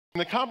And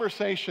the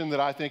conversation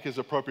that I think is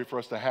appropriate for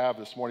us to have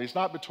this morning is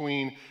not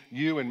between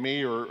you and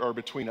me or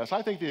between us.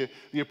 I think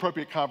the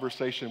appropriate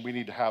conversation we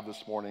need to have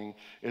this morning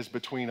is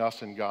between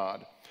us and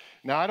God.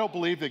 Now, I don't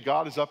believe that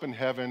God is up in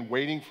heaven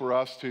waiting for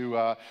us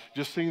to,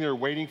 just sitting there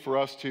waiting for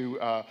us to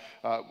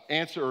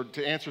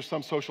answer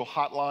some social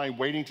hotline,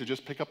 waiting to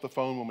just pick up the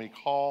phone when we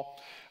call.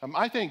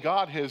 I think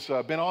God has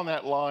been on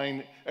that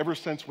line ever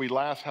since we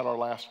last had our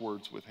last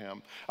words with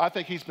him. I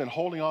think he's been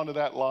holding on to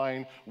that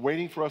line,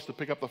 waiting for us to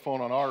pick up the phone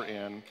on our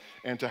end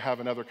and to have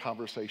another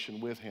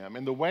conversation with him.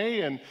 And the way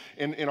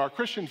in our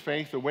Christian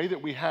faith, the way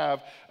that we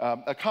have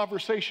a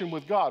conversation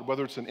with God,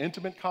 whether it's an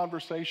intimate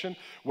conversation,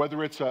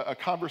 whether it's a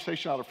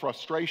conversation out of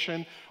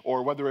frustration,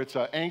 or whether it's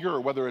anger, or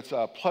whether it's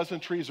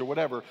pleasantries or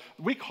whatever,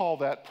 we call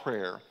that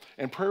prayer.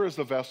 And prayer is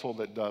the vessel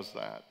that does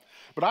that.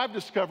 But I've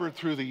discovered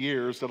through the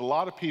years that a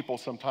lot of people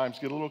sometimes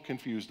get a little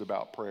confused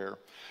about prayer.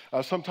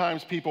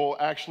 Sometimes people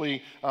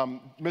actually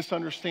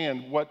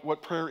misunderstand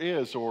what prayer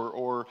is,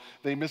 or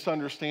they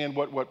misunderstand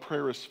what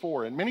prayer is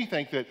for. And many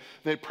think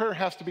that prayer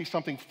has to be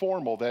something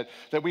formal, that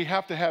we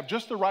have to have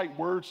just the right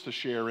words to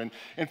share. And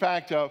in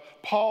fact,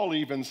 Paul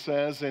even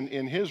says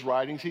in his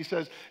writings, he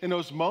says, in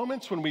those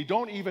moments when we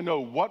don't even know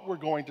what we're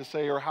going to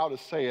say or how to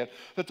say it,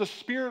 that the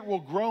Spirit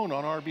will groan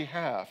on our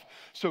behalf.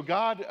 So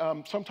God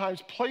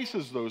sometimes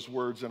places those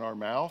words in our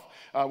mouth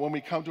when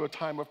we come to a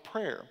time of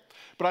prayer.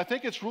 But I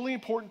think it's really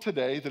important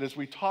today that as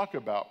we talk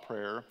about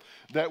prayer,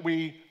 that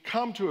we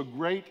come to a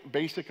great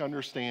basic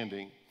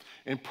understanding.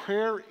 And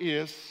prayer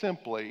is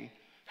simply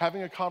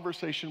having a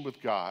conversation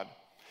with God.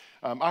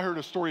 I heard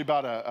a story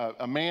about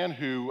a man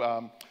who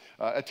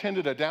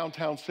attended a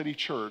downtown city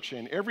church,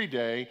 and every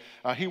day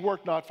he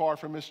worked not far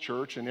from his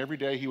church, and every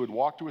day he would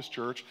walk to his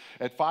church.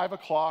 At 5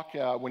 o'clock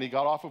when he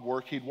got off of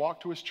work, he'd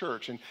walk to his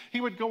church, and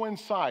he would go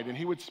inside, and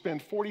he would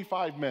spend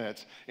 45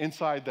 minutes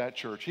inside that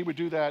church. He would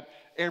do that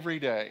every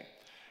day.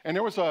 And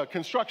there was a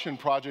construction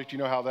project, you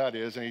know how that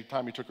is.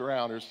 Anytime you took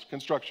around, there's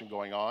construction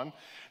going on.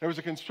 There was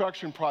a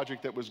construction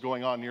project that was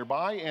going on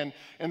nearby, and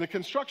the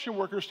construction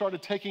workers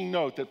started taking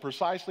note that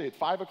precisely at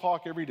 5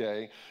 o'clock every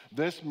day,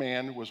 this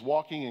man was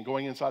walking and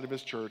going inside of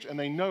his church, and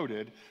they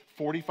noted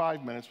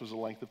 45 minutes was the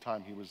length of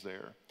time he was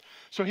there.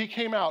 So he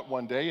came out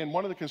one day, and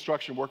one of the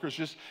construction workers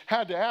just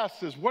had to ask,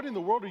 says, "What in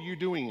the world are you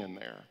doing in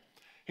there?"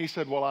 He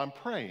said, "Well, I'm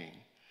praying."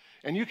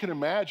 And you can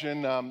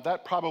imagine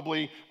that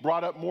probably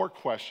brought up more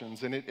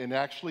questions, and it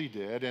actually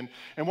did. And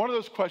one of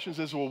those questions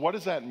is, well, what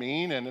does that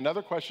mean? And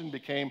another question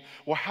became,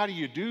 well, how do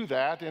you do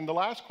that? And the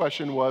last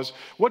question was,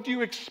 what do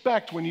you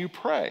expect when you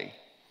pray?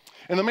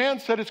 And the man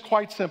said it's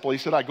quite simple. He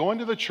said, I go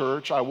into the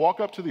church, I walk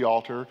up to the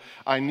altar,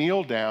 I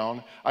kneel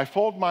down, I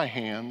fold my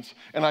hands,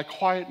 and I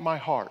quiet my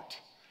heart.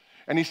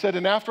 And he said,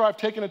 and after I've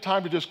taken the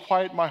time to just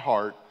quiet my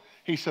heart,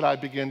 he said, I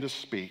begin to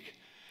speak.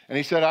 And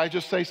he said, I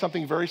just say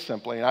something very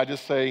simply, and I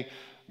just say,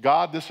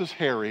 God, this is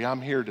Harry.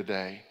 I'm here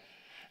today.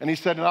 And he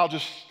said, and I'll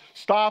just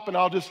stop and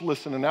I'll just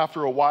listen. And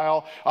after a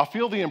while, I'll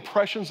feel the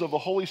impressions of the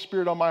Holy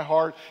Spirit on my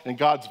heart and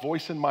God's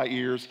voice in my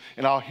ears.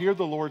 And I'll hear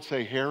the Lord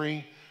say,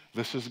 Harry,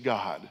 this is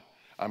God.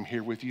 I'm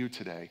here with you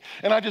today.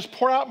 And I just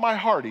pour out my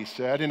heart, he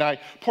said, and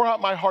I pour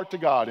out my heart to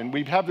God. And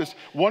we have this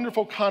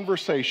wonderful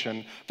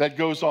conversation that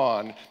goes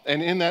on.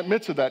 And in that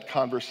midst of that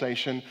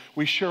conversation,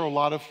 we share a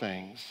lot of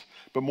things.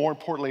 But more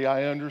importantly,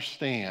 I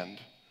understand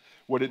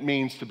what it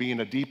means to be in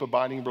a deep,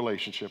 abiding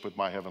relationship with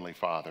my Heavenly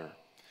Father.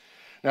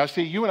 Now,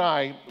 see, you and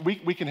I,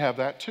 we can have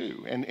that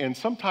too. And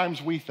sometimes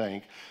we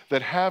think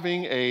that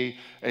having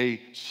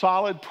a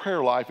solid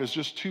prayer life is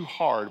just too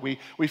hard.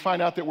 We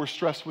find out that we're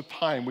stressed with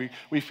time.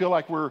 We feel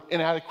like we're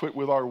inadequate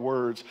with our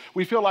words.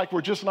 We feel like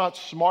we're just not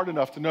smart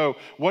enough to know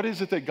what is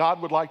it that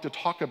God would like to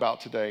talk about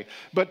today.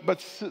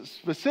 But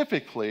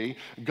specifically,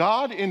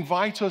 God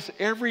invites us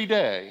every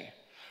day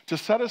to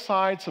set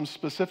aside some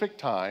specific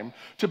time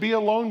to be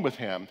alone with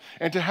him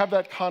and to have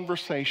that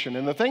conversation.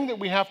 And the thing that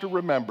we have to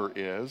remember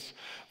is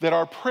that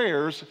our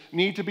prayers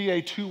need to be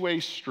a two-way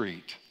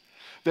street.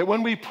 That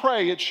when we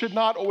pray, it should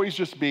not always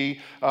just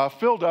be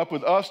filled up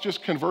with us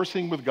just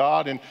conversing with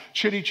God and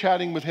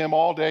chitty-chatting with him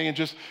all day and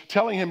just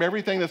telling him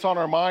everything that's on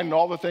our mind and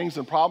all the things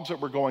and problems that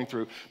we're going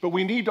through. But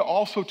we need to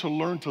also to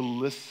learn to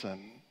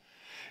listen.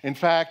 In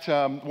fact,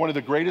 one of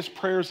the greatest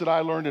prayers that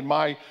I learned in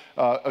my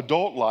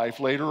adult life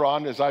later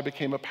on as I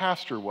became a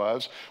pastor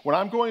was, when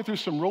I'm going through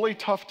some really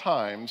tough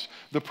times,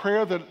 the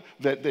prayer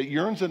that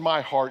yearns in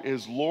my heart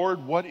is,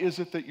 Lord, what is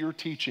it that you're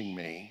teaching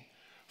me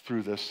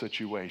through this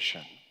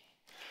situation?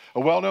 A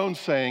well-known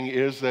saying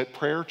is that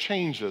prayer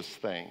changes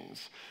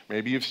things.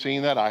 Maybe you've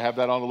seen that. I have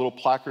that on a little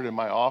placard in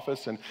my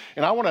office. And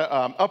I want to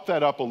up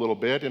that up a little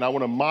bit, and I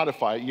want to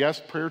modify it.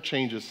 Yes, prayer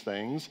changes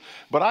things,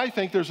 but I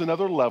think there's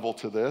another level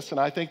to this,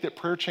 and I think that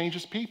prayer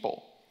changes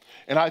people.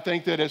 And I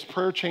think that as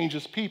prayer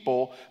changes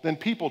people, then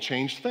people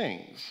change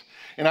things.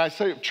 And I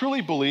truly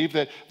believe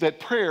that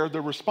prayer,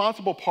 the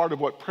responsible part of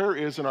what prayer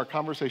is in our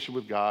conversation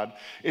with God,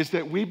 is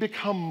that we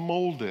become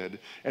molded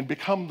and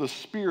become the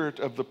spirit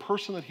of the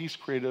person that he's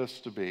created us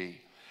to be.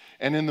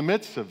 And in the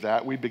midst of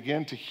that, we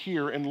begin to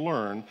hear and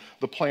learn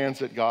the plans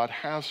that God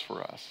has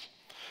for us.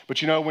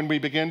 But you know, when we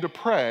begin to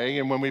pray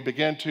and when we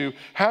begin to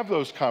have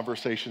those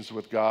conversations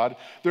with God,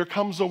 there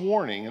comes a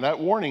warning. And that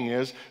warning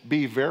is,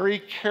 be very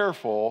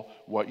careful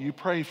what you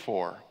pray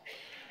for.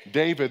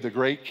 David, the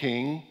great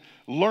king,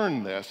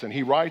 learned this, and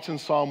he writes in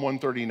Psalm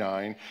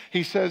 139,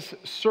 he says,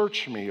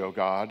 search me, O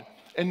God,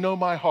 and know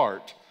my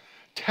heart.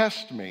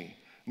 Test me,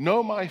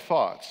 know my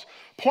thoughts.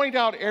 Point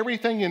out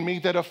everything in me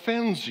that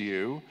offends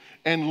you,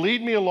 and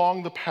lead me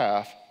along the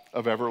path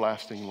of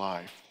everlasting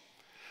life.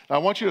 Now, I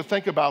want you to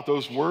think about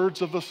those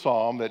words of the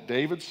psalm that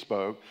David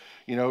spoke,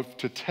 you know,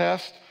 to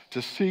test,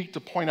 to seek, to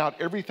point out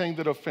everything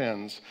that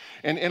offends.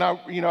 And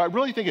I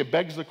really think it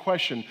begs the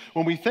question,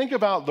 when we think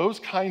about those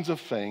kinds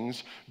of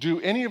things, do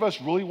any of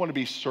us really want to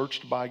be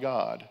searched by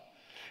God?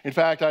 In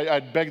fact,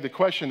 I'd beg the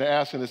question to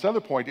ask in this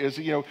other point is,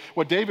 you know,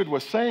 what David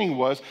was saying,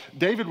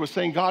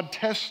 God,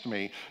 test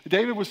me.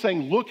 David was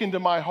saying, look into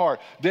my heart.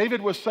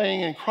 David was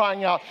saying and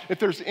crying out, if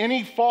there's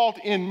any fault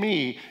in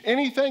me,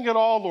 anything at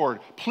all, Lord,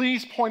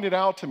 please point it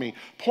out to me.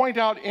 Point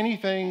out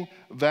anything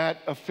that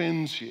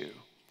offends you.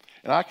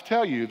 And I can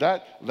tell you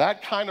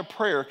that kind of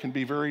prayer can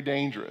be very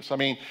dangerous. I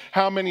mean,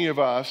 how many of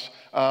us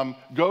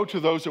go to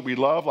those that we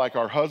love, like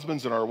our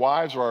husbands and our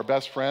wives or our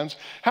best friends?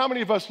 How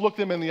many of us look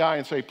them in the eye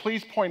and say,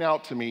 please point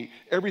out to me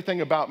everything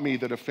about me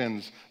that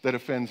offends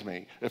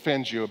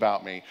you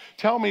about me?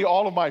 Tell me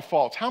all of my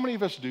faults. How many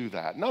of us do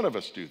that? None of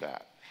us do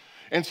that.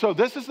 And so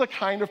this is the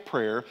kind of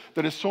prayer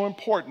that is so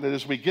important, that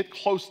as we get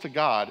close to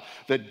God,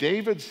 that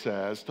David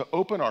says to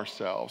open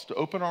ourselves, to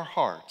open our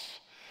hearts,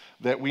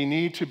 that we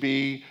need to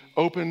be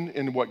open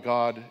in what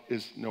God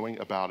is knowing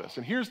about us.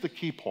 And here's the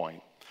key point.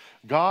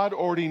 God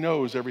already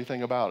knows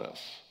everything about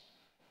us.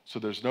 So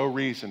there's no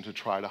reason to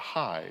try to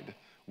hide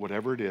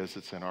whatever it is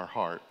that's in our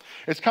heart.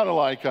 It's kind of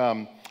like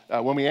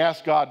when we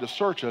ask God to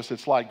search us,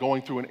 it's like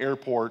going through an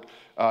airport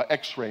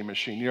x-ray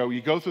machine. You know,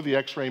 you go through the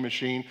x-ray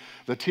machine,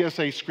 the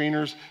TSA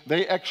screeners,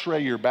 they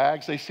x-ray your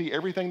bags. They see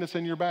everything that's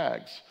in your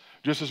bags.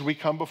 Just as we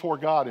come before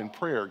God in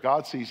prayer,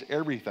 God sees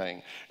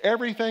everything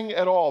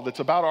at all that's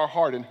about our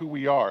heart and who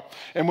we are.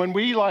 And when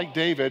we, like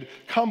David,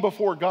 come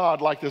before God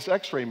like this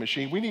x-ray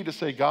machine, we need to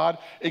say, God,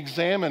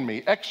 examine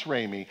me,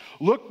 x-ray me,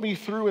 look me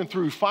through and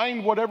through,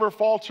 find whatever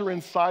faults are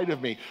inside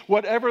of me,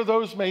 whatever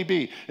those may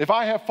be. If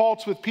I have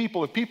faults with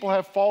people, if people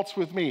have faults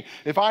with me,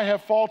 if I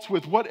have faults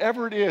with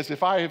whatever it is,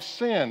 if I have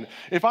sinned,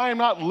 if I am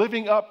not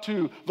living up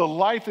to the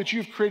life that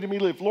you've created me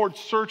to live, Lord,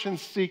 search and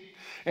seek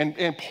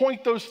and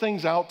point those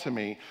things out to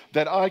me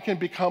that I can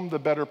become the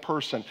better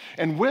person.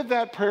 And with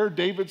that prayer,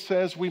 David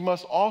says, we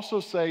must also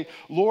say,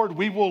 Lord,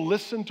 we will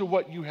listen to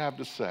what you have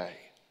to say,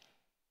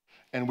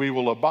 and we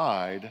will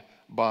abide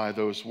by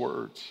those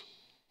words.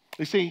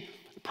 You see,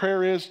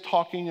 prayer is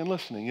talking and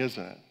listening,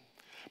 isn't it?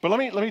 But let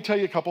me tell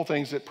you a couple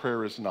things that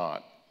prayer is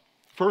not.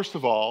 First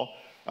of all,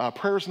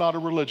 prayer is not a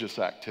religious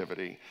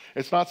activity.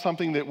 It's not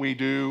something that we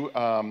do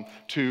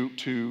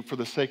for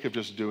the sake of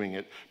just doing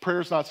it.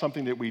 Prayer is not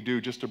something that we do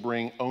just to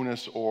bring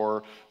onus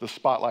or the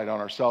spotlight on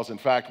ourselves. In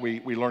fact, we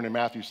learn in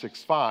Matthew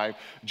 6:5,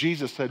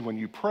 Jesus said when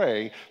you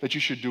pray that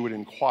you should do it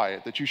in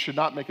quiet, that you should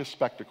not make a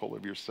spectacle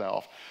of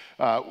yourself.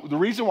 The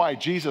reason why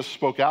Jesus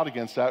spoke out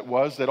against that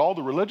was that all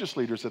the religious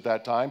leaders at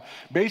that time,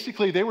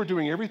 basically they were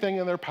doing everything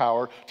in their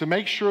power to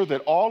make sure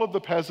that all of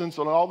the peasants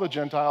and all the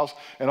Gentiles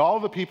and all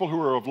of the people who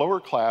were of lower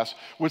class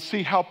would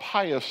see how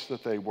pious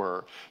that they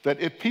were. That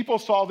if people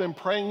saw them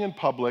praying in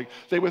public,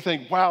 they would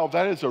think, wow,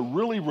 that is a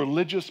really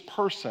religious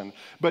person.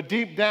 But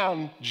deep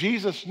down,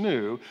 Jesus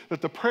knew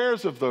that the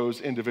prayers of those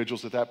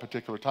individuals at that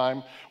particular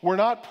time were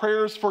not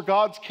prayers for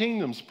God's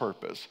kingdom's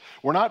purpose,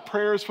 were not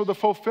prayers for the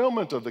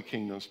fulfillment of the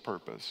kingdom's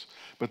purpose.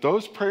 But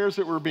those prayers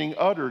that were being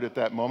uttered at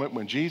that moment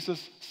when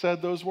Jesus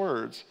said those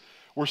words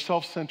were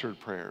self-centered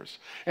prayers.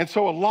 And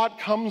so a lot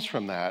comes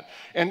from that.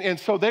 And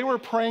so they were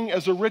praying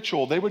as a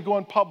ritual. They would go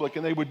in public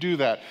and they would do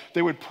that.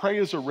 They would pray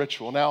as a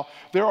ritual. Now,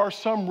 there are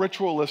some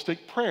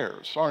ritualistic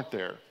prayers, aren't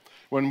there?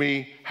 When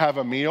we have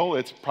a meal,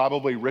 it's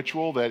probably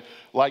ritual that,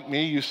 like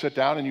me, you sit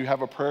down and you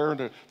have a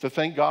prayer to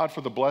thank God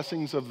for the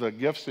blessings of the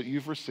gifts that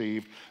you've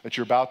received that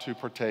you're about to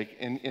partake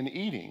in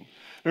eating.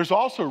 There's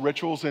also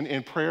rituals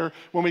in prayer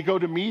when we go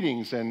to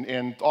meetings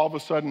and all of a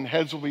sudden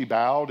heads will be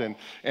bowed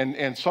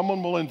and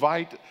someone will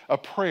invite a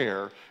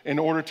prayer in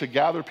order to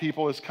gather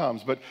people as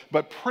comes.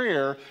 But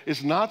prayer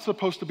is not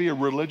supposed to be a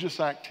religious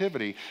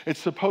activity. It's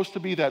supposed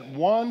to be that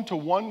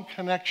one-to-one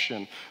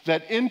connection,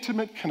 that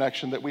intimate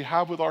connection that we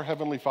have with our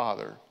Heavenly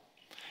Father.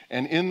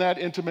 And in that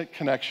intimate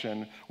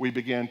connection, we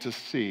begin to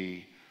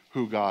see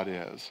who God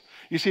is.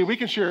 You see, we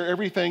can share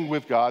everything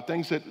with God,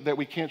 things that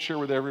we can't share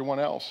with everyone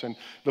else. And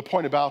the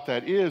point about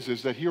that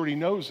is that He already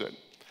knows it.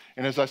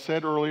 And as I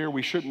said earlier,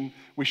 we shouldn't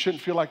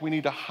feel like we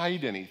need to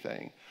hide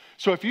anything.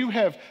 So if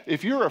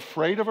you're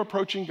afraid of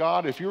approaching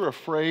God, if you're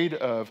afraid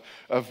of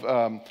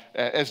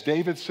as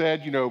David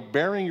said,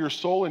 bearing your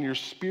soul and your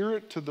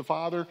spirit to the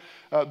Father,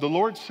 the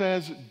Lord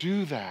says,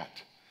 do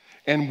that.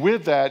 And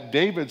with that,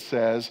 David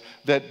says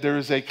that there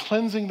is a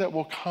cleansing that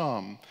will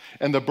come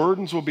and the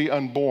burdens will be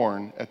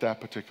unborn at that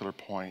particular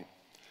point.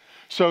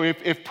 So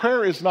if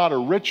prayer is not a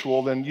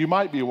ritual, then you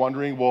might be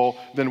wondering, well,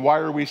 then why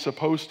are we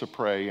supposed to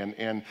pray?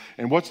 And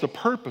what's the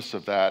purpose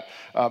of that?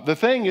 The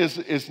thing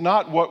is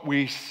not what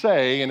we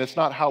say, and it's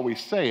not how we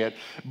say it,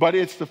 but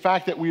it's the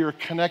fact that we are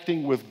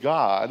connecting with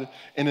God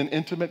in an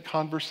intimate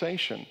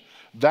conversation.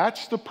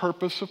 That's the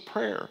purpose of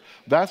prayer.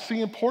 That's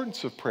the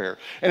importance of prayer.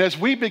 And as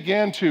we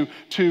begin to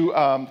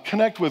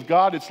connect with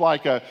God, it's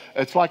like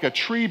a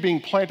tree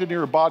being planted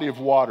near a body of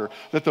water,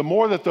 that the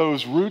more that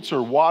those roots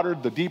are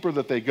watered, the deeper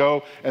that they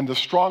go, and the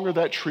stronger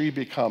that tree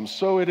becomes.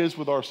 So it is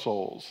with our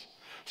souls.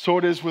 So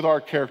it is with our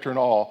character and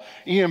all.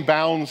 Ian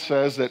Bounds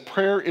says that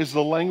prayer is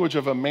the language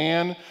of a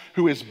man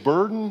who is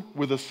burdened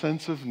with a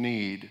sense of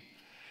need.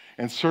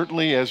 And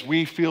certainly as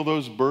we feel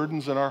those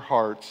burdens in our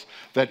hearts,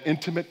 that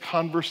intimate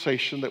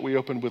conversation that we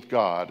open with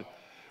God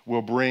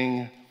will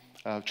bring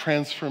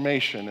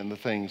transformation in the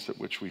things that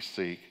which we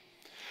seek.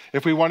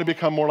 If we want to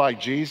become more like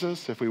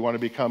Jesus, if we want to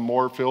become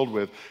more filled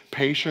with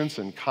patience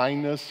and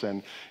kindness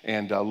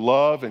and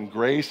love and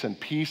grace and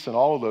peace and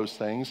all of those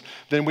things,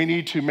 then we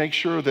need to make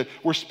sure that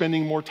we're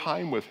spending more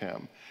time with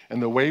him.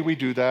 And the way we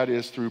do that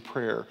is through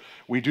prayer.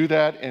 We do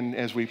that, and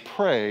as we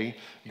pray,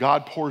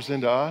 God pours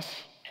into us,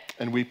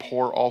 and we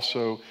pour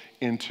also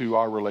into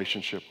our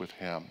relationship with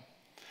him.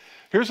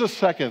 Here's a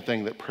second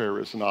thing that prayer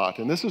is not,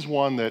 and this is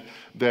one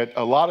that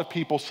a lot of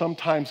people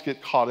sometimes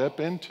get caught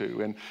up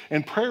into,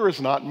 and prayer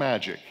is not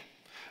magic.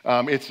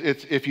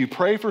 If you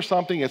pray for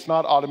something, it's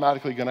not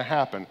automatically going to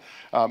happen.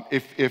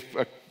 If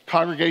a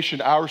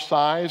congregation our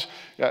size,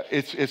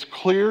 it's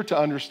clear to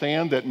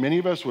understand that many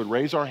of us would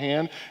raise our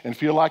hand and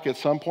feel like at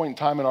some point in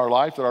time in our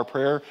life that our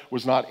prayer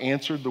was not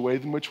answered the way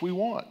in which we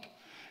want.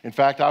 In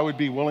fact, I would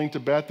be willing to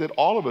bet that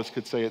all of us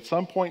could say at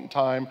some point in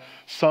time,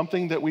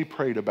 something that we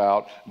prayed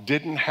about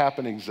didn't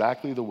happen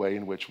exactly the way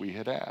in which we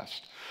had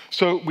asked.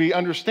 So we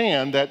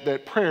understand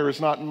that prayer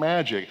is not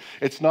magic.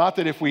 It's not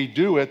that if we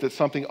do it, that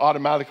something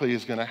automatically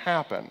is going to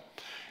happen.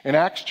 In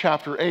Acts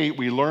chapter 8,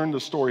 we learn the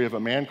story of a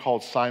man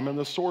called Simon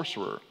the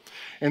sorcerer.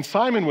 And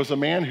Simon was a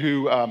man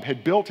who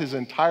had built his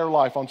entire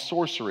life on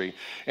sorcery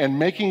and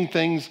making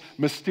things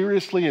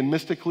mysteriously and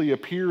mystically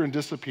appear and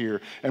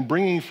disappear and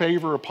bringing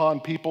favor upon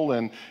people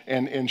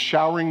and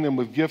showering them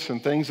with gifts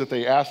and things that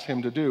they asked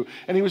him to do.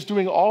 And he was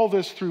doing all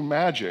this through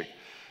magic.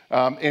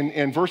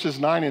 In verses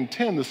 9 and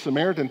 10, the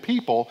Samaritan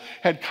people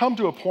had come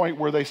to a point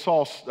where they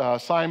saw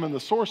Simon the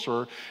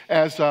sorcerer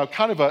as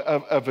kind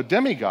of a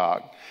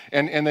demigod.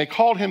 And they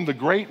called him the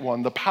Great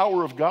One, the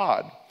power of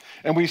God.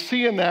 And we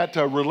see in that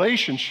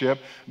relationship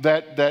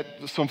that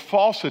some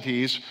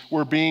falsities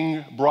were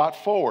being brought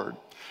forward.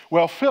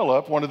 Well,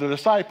 Philip, one of the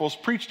disciples,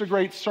 preached a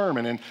great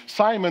sermon, and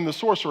Simon the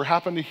sorcerer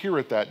happened to hear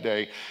it that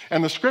day.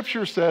 And the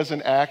scripture says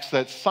in Acts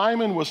that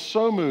Simon was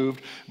so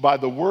moved by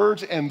the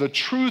words and the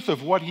truth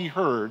of what he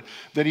heard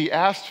that he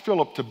asked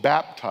Philip to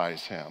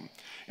baptize him.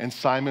 And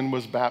Simon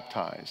was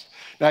baptized.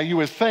 Now, you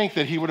would think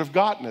that he would have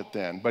gotten it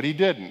then, but he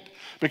didn't.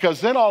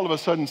 Because then all of a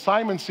sudden,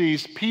 Simon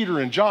sees Peter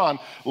and John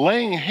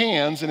laying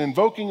hands and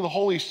invoking the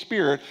Holy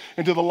Spirit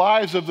into the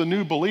lives of the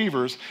new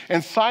believers.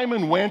 And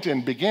Simon went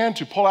and began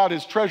to pull out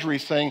his treasury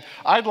saying,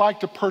 I'd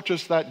like to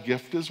purchase that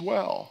gift as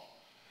well.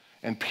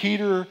 And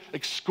Peter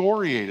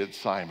excoriated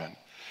Simon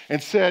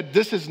and said,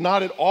 this is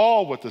not at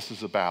all what this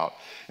is about.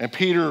 And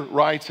Peter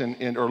writes,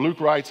 or Luke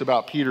writes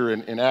about Peter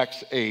in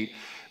Acts 8,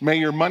 may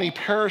your money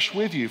perish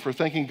with you for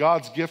thinking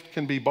God's gift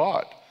can be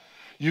bought.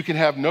 You can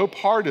have no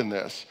part in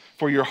this,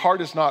 for your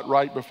heart is not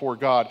right before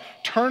God.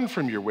 Turn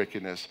from your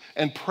wickedness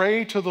and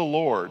pray to the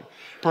Lord.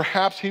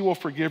 Perhaps he will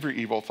forgive your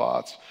evil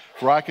thoughts,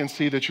 for I can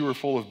see that you are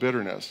full of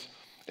bitterness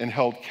and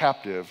held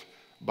captive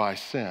by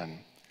sin.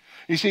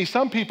 You see,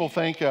 some people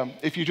think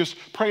if you just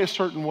pray a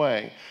certain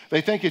way,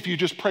 they think if you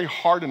just pray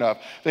hard enough,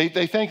 they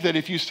think that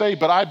if you say,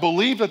 but I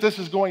believe that this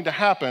is going to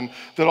happen,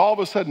 that all of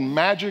a sudden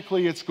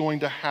magically it's going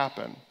to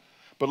happen.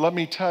 But let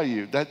me tell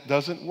you, that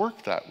doesn't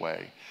work that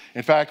way.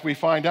 In fact, we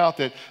find out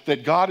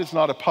that God is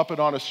not a puppet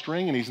on a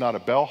string, and he's not a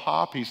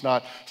bellhop. He's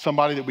not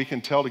somebody that we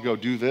can tell to go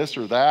do this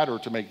or that or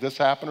to make this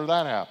happen or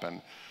that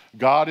happen.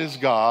 God is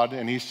God,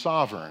 and he's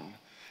sovereign,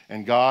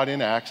 and God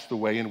enacts the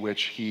way in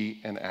which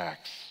he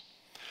enacts.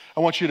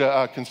 I want you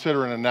to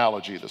consider an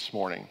analogy this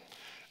morning.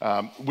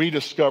 We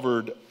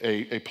discovered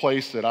a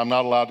place that I'm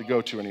not allowed to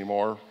go to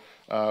anymore.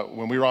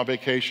 When we were on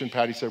vacation,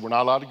 Patty said, we're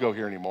not allowed to go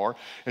here anymore.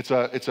 It's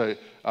a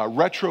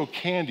retro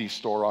candy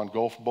store on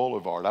Gulf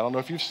Boulevard. I don't know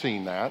if you've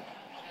seen that.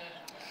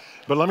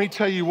 But let me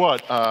tell you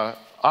what,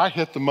 I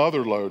hit the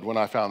mother lode when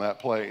I found that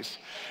place.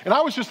 And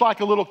I was just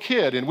like a little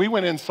kid, and we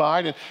went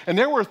inside, and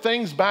there were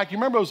things back. You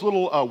remember those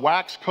little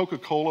wax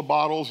Coca-Cola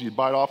bottles you'd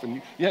bite off?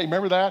 And yeah, you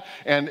remember that?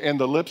 And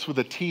the lips with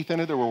the teeth in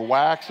it, there were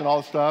wax and all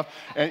this stuff.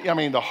 And I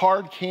mean, the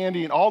hard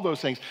candy and all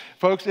those things.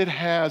 Folks, it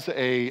has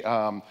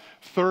a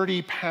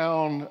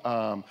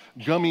 30-pound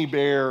gummy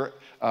bear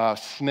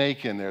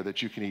snake in there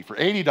that you can eat for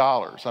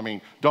 $80. I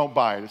mean, don't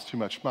buy it, it's too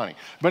much money.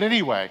 But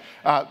anyway,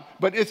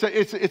 but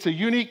it's a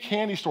unique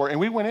candy store. And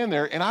we went in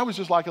there, and I was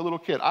just like a little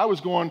kid. I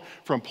was going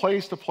from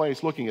place to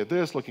place, looking at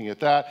this, looking at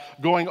that,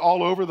 going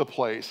all over the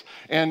place.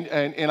 And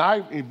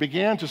I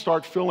began to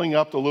start filling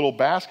up the little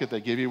basket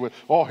they give you with,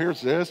 oh,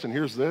 here's this, and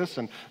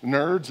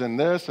nerds, and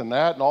this, and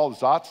that, and all the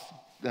zots,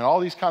 and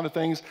all these kind of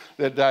things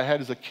that I had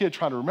as a kid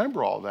trying to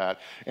remember all that.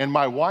 And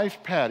my wife,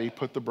 Patty,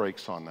 put the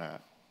brakes on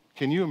that.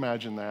 Can you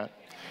imagine that?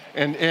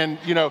 And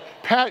you know,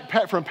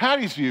 from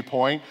Patty's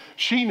viewpoint,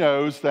 she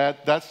knows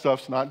that that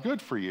stuff's not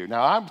good for you.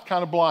 Now, I'm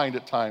kind of blind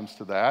at times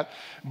to that,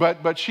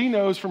 but she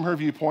knows from her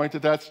viewpoint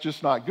that that's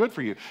just not good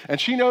for you.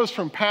 And she knows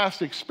from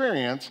past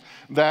experience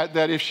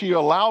that if she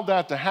allowed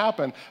that to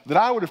happen, that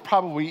I would have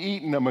probably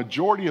eaten a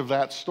majority of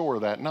that store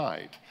that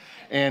night.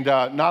 And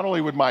not only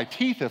would my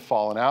teeth have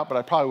fallen out, but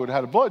I probably would have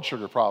had a blood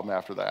sugar problem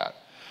after that.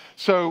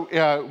 So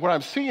what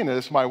I'm seeing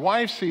is my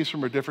wife sees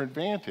from a different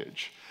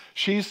vantage.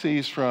 She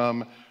sees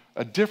from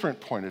a different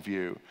point of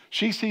view.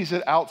 She sees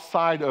it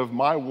outside of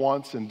my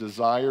wants and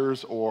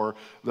desires or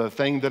the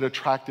thing that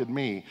attracted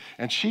me.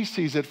 And she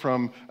sees it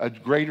from a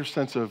greater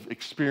sense of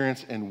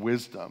experience and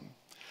wisdom.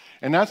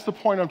 And that's the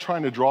point I'm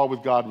trying to draw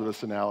with God with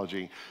this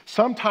analogy.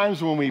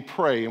 Sometimes when we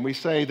pray and we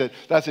say that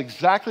that's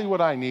exactly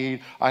what I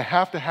need, I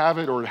have to have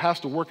it, or it has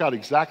to work out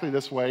exactly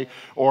this way,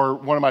 or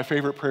one of my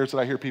favorite prayers that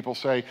I hear people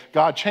say,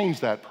 God, change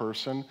that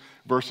person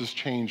versus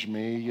change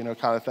me, you know,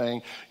 kind of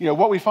thing. You know,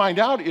 what we find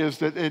out is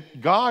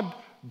that God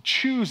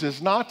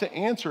chooses not to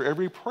answer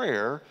every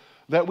prayer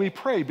that we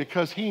pray,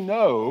 because he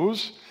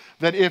knows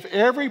that if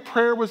every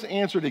prayer was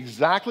answered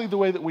exactly the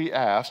way that we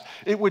asked,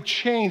 it would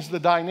change the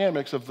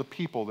dynamics of the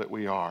people that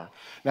we are.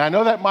 Now, I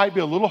know that might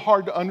be a little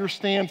hard to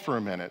understand for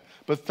a minute,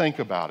 but think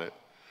about it.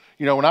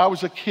 You know, when I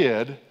was a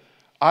kid,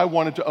 I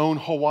wanted to own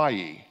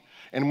Hawaii.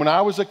 And when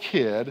I was a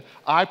kid,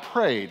 I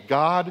prayed,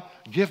 God,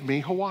 give me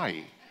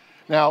Hawaii.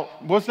 Now,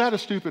 was that a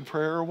stupid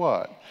prayer or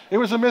what? It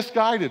was a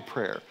misguided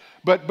prayer.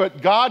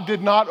 But God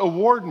did not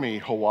award me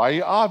Hawaii,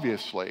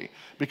 obviously,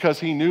 because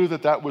he knew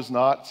that that was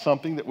not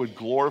something that would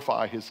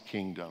glorify his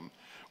kingdom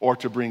or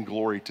to bring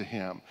glory to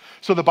him.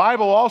 So the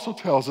Bible also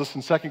tells us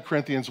in 2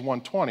 Corinthians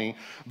 1:20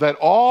 that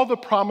all the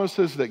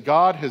promises that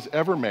God has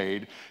ever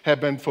made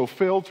have been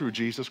fulfilled through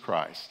Jesus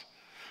Christ.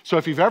 So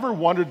if you've ever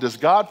wondered, does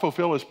God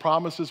fulfill his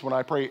promises when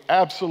I pray?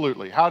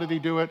 Absolutely. How did he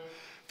do it?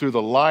 Through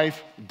the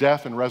life,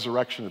 death, and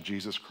resurrection of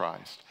Jesus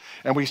Christ.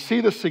 And we see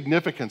the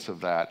significance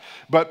of that.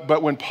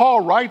 But when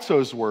Paul writes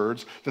those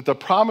words, that the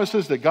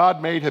promises that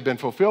God made have been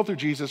fulfilled through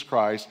Jesus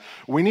Christ,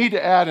 we need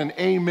to add an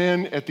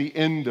amen at the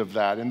end of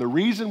that. And the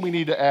reason we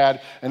need to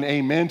add an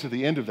amen to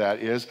the end of that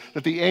is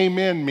that the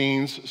amen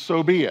means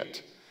so be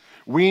it.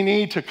 We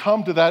need to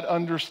come to that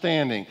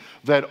understanding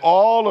that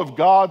all of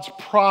God's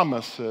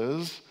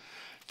promises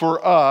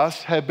for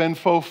us have been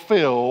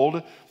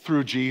fulfilled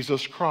through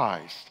Jesus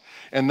Christ.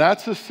 And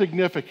that's the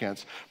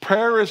significance.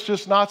 Prayer is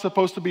just not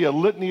supposed to be a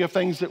litany of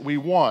things that we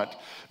want,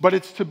 but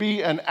it's to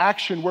be an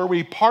action where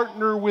we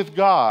partner with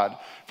God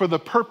for the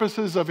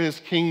purposes of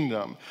his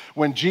kingdom.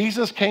 When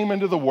Jesus came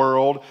into the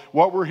world,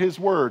 what were his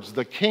words?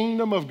 The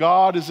kingdom of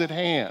God is at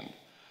hand.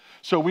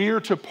 So we are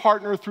to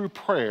partner through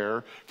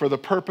prayer for the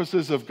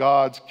purposes of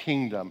God's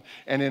kingdom.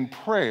 And in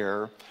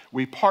prayer,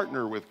 we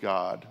partner with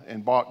God,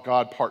 and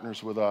God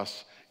partners with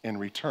us in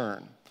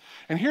return.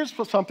 And here's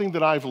something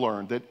that I've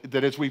learned,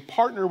 that as we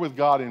partner with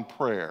God in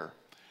prayer,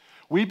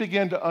 we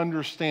begin to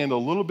understand a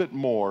little bit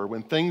more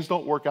when things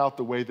don't work out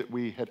the way that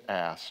we had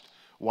asked,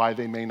 why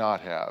they may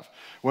not have.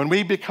 When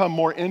we become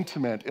more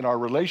intimate in our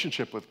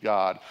relationship with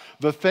God,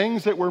 the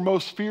things that we're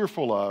most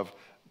fearful of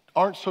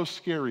aren't so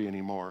scary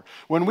anymore.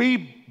 When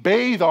we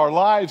bathe our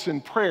lives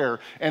in prayer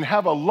and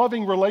have a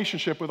loving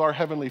relationship with our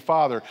Heavenly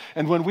Father,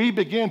 and when we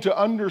begin to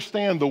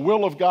understand the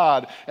will of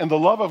God and the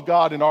love of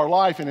God in our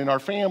life and in our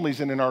families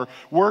and in our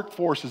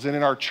workforces and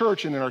in our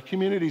church and in our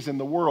communities in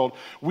the world,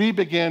 we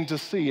begin to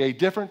see a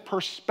different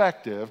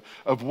perspective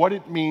of what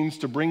it means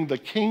to bring the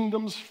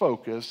kingdom's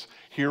focus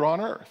here on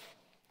earth.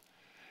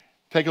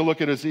 Take a look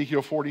at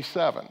Ezekiel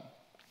 47.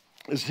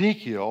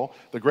 Ezekiel,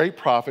 the great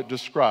prophet,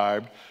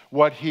 described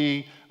what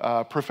he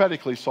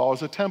prophetically saw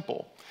as a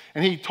temple.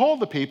 And he told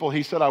the people,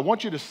 he said, I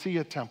want you to see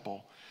a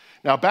temple.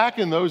 Now, back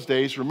in those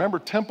days, remember,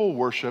 temple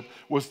worship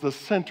was the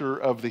center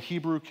of the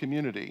Hebrew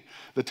community.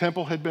 The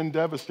temple had been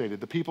devastated.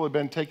 The people had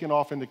been taken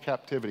off into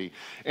captivity.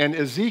 And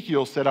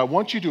Ezekiel said, I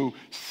want you to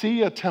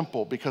see a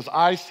temple because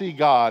I see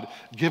God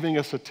giving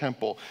us a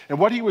temple. And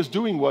what he was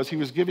doing was he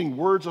was giving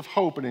words of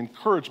hope and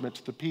encouragement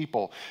to the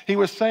people. He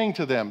was saying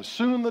to them,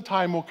 soon the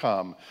time will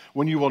come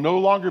when you will no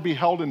longer be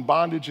held in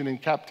bondage and in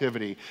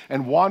captivity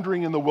and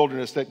wandering in the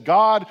wilderness, that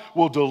God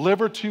will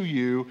deliver to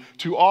you,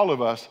 to all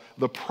of us,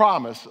 the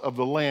promise of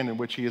the land in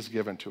which he has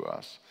given to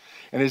us.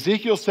 And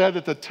Ezekiel said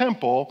that the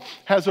temple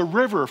has a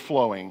river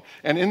flowing.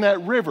 And in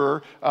that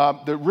river,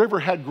 the river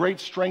had great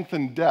strength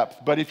and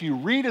depth. But if you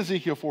read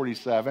Ezekiel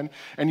 47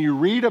 and you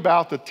read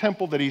about the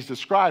temple that he's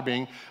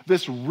describing,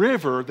 this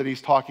river that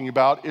he's talking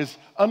about is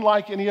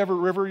unlike any other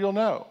river you'll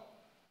know.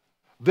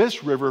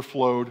 This river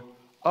flowed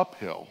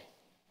uphill.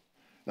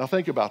 Now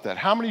think about that.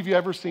 How many of you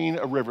ever seen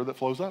a river that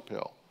flows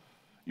uphill?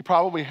 You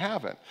probably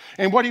haven't.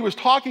 And what he was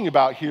talking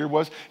about here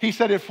was, he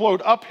said it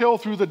flowed uphill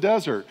through the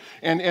desert.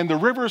 And the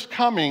river's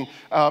coming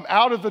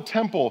out of the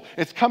temple.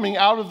 It's coming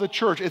out of the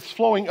church. It's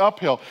flowing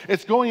uphill.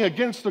 It's going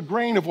against the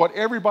grain of what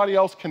everybody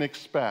else can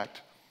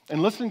expect.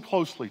 And listen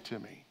closely to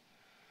me.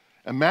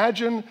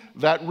 Imagine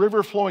that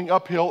river flowing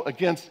uphill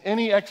against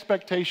any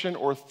expectation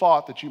or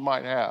thought that you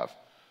might have.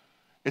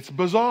 It's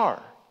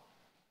bizarre.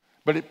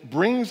 But it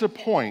brings a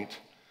point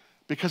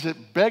because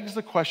it begs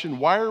the question,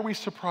 why are we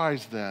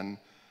surprised then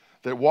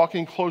that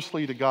walking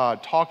closely to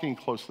God, talking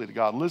closely to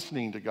God,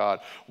 listening to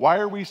God, why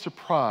are we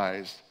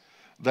surprised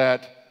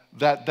that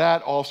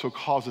also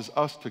causes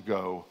us to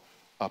go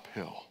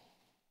uphill?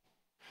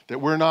 That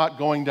we're not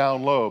going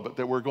down low, but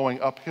that we're going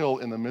uphill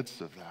in the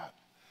midst of that.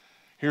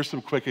 Here's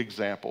some quick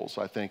examples,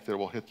 I think, that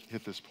will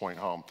hit this point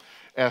home.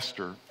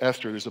 Esther,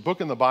 there's a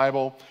book in the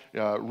Bible,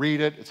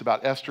 read it. It's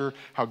about Esther,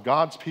 how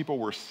God's people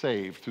were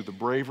saved through the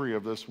bravery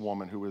of this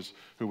woman who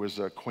was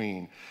a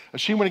queen.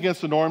 She went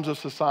against the norms of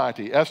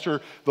society.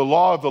 Esther, the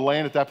law of the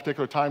land at that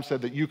particular time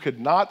said that you could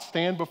not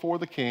stand before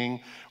the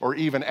king or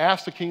even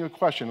ask the king a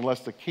question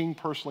unless the king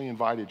personally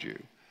invited you.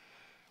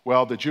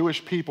 Well, the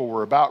Jewish people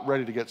were about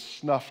ready to get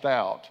snuffed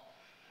out,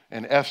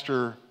 and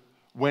Esther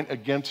went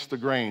against the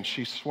grain.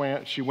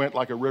 She went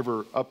like a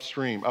river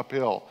upstream,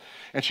 uphill.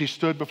 And she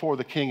stood before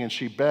the king and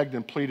she begged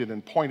and pleaded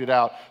and pointed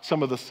out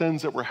some of the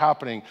sins that were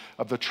happening,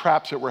 of the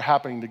traps that were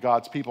happening to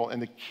God's people. And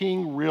the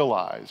king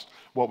realized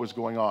what was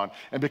going on.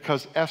 And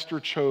because Esther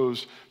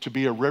chose to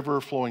be a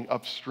river flowing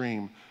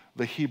upstream,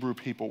 the Hebrew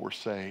people were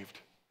saved.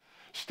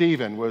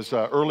 Stephen was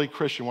an early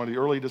Christian, one of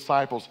the early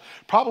disciples,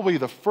 probably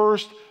the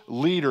first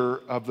leader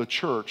of the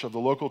church, of the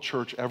local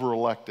church ever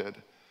elected.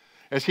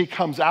 As he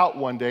comes out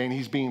one day and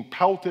he's being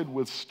pelted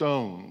with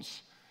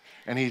stones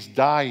and he's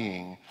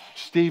dying,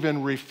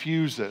 Stephen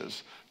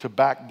refuses to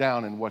back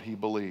down in what he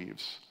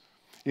believes.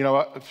 You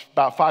know,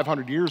 about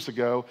 500 years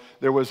ago,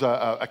 there was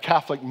a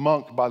Catholic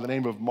monk by the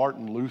name of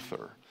Martin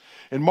Luther.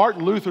 And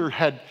Martin Luther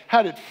had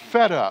it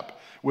fed up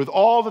with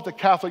all that the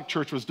Catholic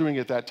Church was doing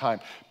at that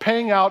time,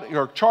 paying out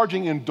or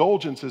charging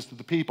indulgences to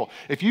the people.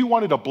 If you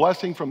wanted a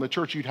blessing from the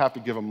church, you'd have to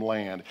give them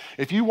land.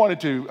 If you wanted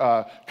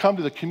to come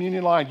to the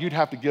communion line, you'd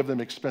have to give them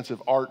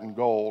expensive art and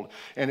gold.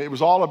 And it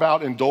was all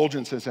about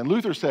indulgences. And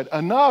Luther said,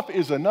 enough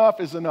is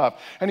enough is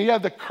enough. And he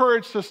had the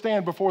courage to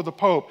stand before the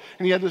Pope,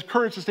 and he had the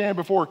courage to stand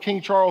before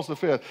King Charles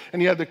V, and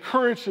he had the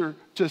courage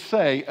to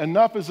say,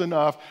 enough is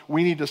enough,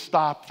 we need to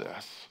stop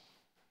this.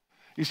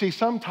 You see,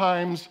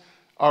 sometimes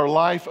our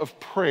life of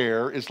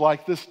prayer is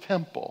like this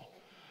temple,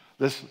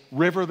 this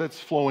river that's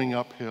flowing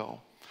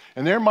uphill.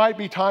 And there might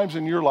be times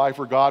in your life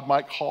where God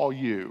might call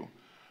you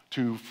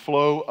to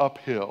flow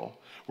uphill,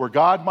 where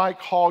God might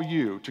call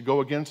you to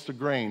go against the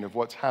grain of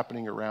what's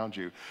happening around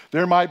you.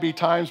 There might be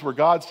times where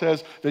God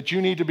says that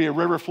you need to be a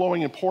river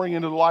flowing and pouring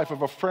into the life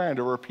of a friend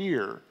or a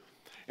peer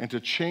and to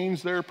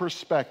change their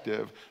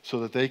perspective so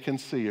that they can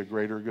see a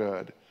greater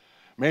good.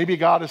 Maybe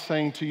God is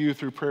saying to you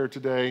through prayer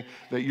today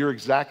that you're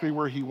exactly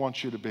where He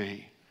wants you to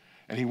be.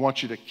 And He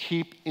wants you to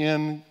keep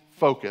in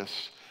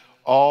focus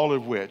all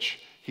of which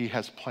He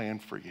has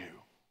planned for you.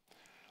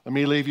 Let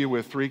me leave you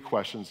with 3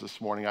 questions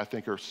this morning I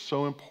think are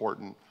so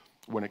important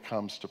when it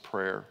comes to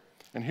prayer.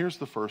 And here's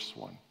the first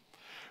one.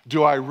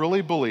 Do I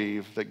really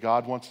believe that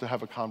God wants to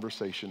have a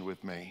conversation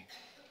with me?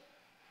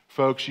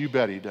 Folks, you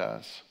bet He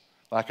does.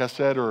 Like I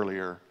said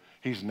earlier,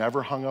 He's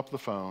never hung up the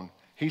phone.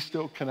 He's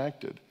still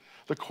connected.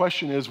 The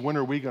question is, when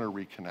are we going to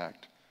reconnect?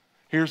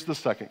 Here's the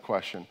second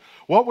question.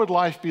 What would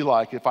life be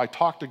like if I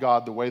talked to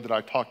God the way that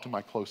I talk to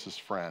my closest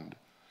friend?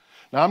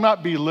 Now, I'm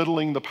not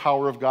belittling the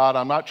power of God.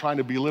 I'm not trying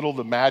to belittle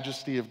the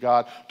majesty of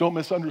God. Don't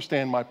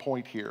misunderstand my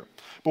point here.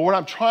 But what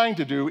I'm trying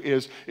to do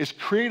is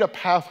create a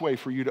pathway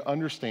for you to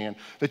understand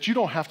that you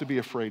don't have to be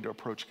afraid to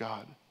approach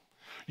God.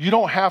 You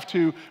don't have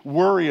to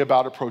worry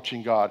about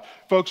approaching God.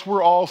 Folks,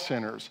 we're all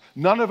sinners.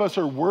 None of us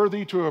are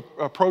worthy to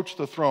approach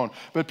the throne.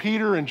 But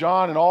Peter and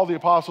John and all the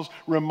apostles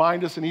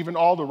remind us, and even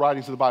all the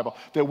writings of the Bible,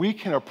 that we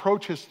can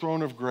approach His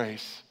throne of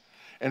grace.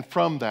 And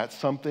from that,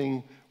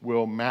 something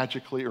will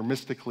magically or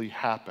mystically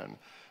happen,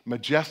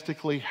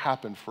 majestically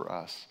happen for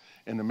us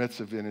in the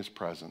midst of His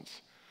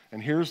presence.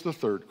 And here's the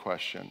third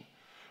question.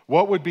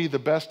 What would be the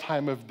best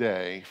time of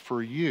day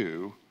for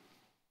you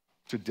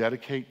to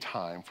dedicate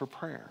time for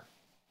prayer?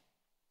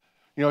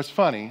 You know, it's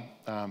funny.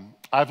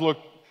 I've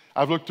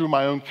looked through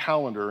my own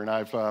calendar, and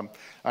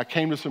I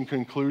came to some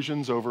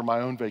conclusions over my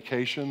own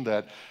vacation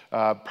that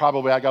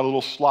probably I got a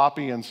little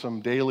sloppy in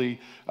some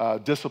daily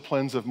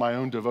disciplines of my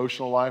own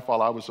devotional life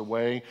while I was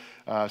away.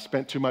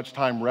 Spent too much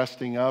time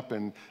resting up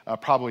and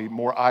probably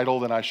more idle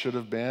than I should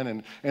have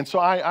been. And so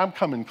I'm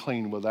coming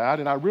clean with that,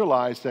 and I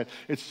realized that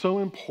it's so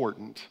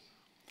important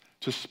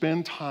to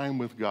spend time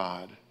with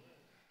God.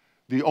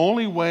 The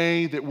only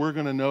way that we're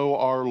going to know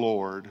our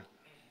Lord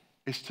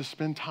is to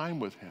spend time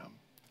with Him.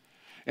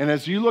 And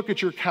as you look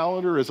at your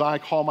calendar, as I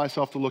call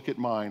myself to look at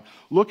mine,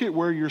 look at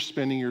where you're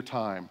spending your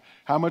time.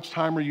 How much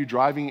time are you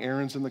driving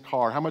errands in the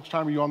car? How much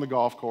time are you on the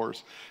golf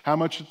course? How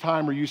much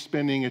time are you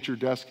spending at your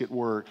desk at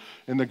work,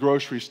 in the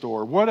grocery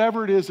store?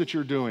 Whatever it is that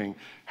you're doing,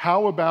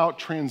 how about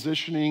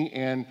transitioning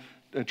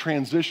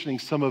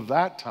some of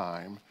that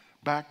time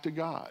back to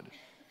God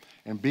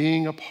and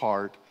being a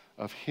part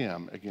of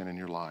Him again in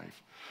your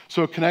life?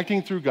 So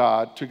connecting through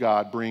God to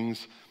God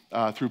brings,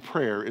 through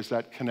prayer, is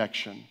that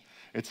connection.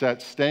 It's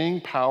that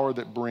staying power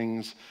that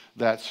brings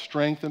that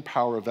strength and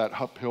power of that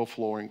uphill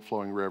flowing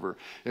river.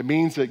 It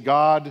means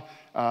that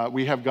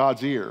we have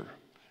God's ear.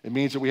 It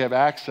means that we have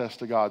access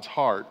to God's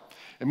heart.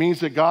 It means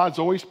that God's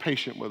always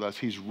patient with us.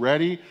 He's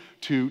ready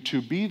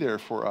to be there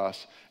for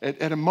us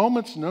at a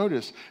moment's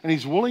notice. And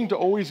He's willing to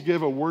always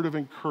give a word of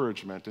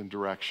encouragement and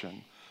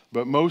direction.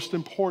 But most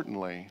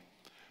importantly,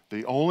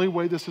 the only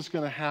way this is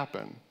going to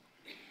happen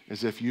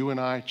is if you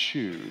and I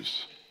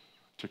choose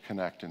to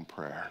connect in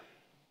prayer.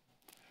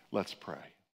 Let's pray.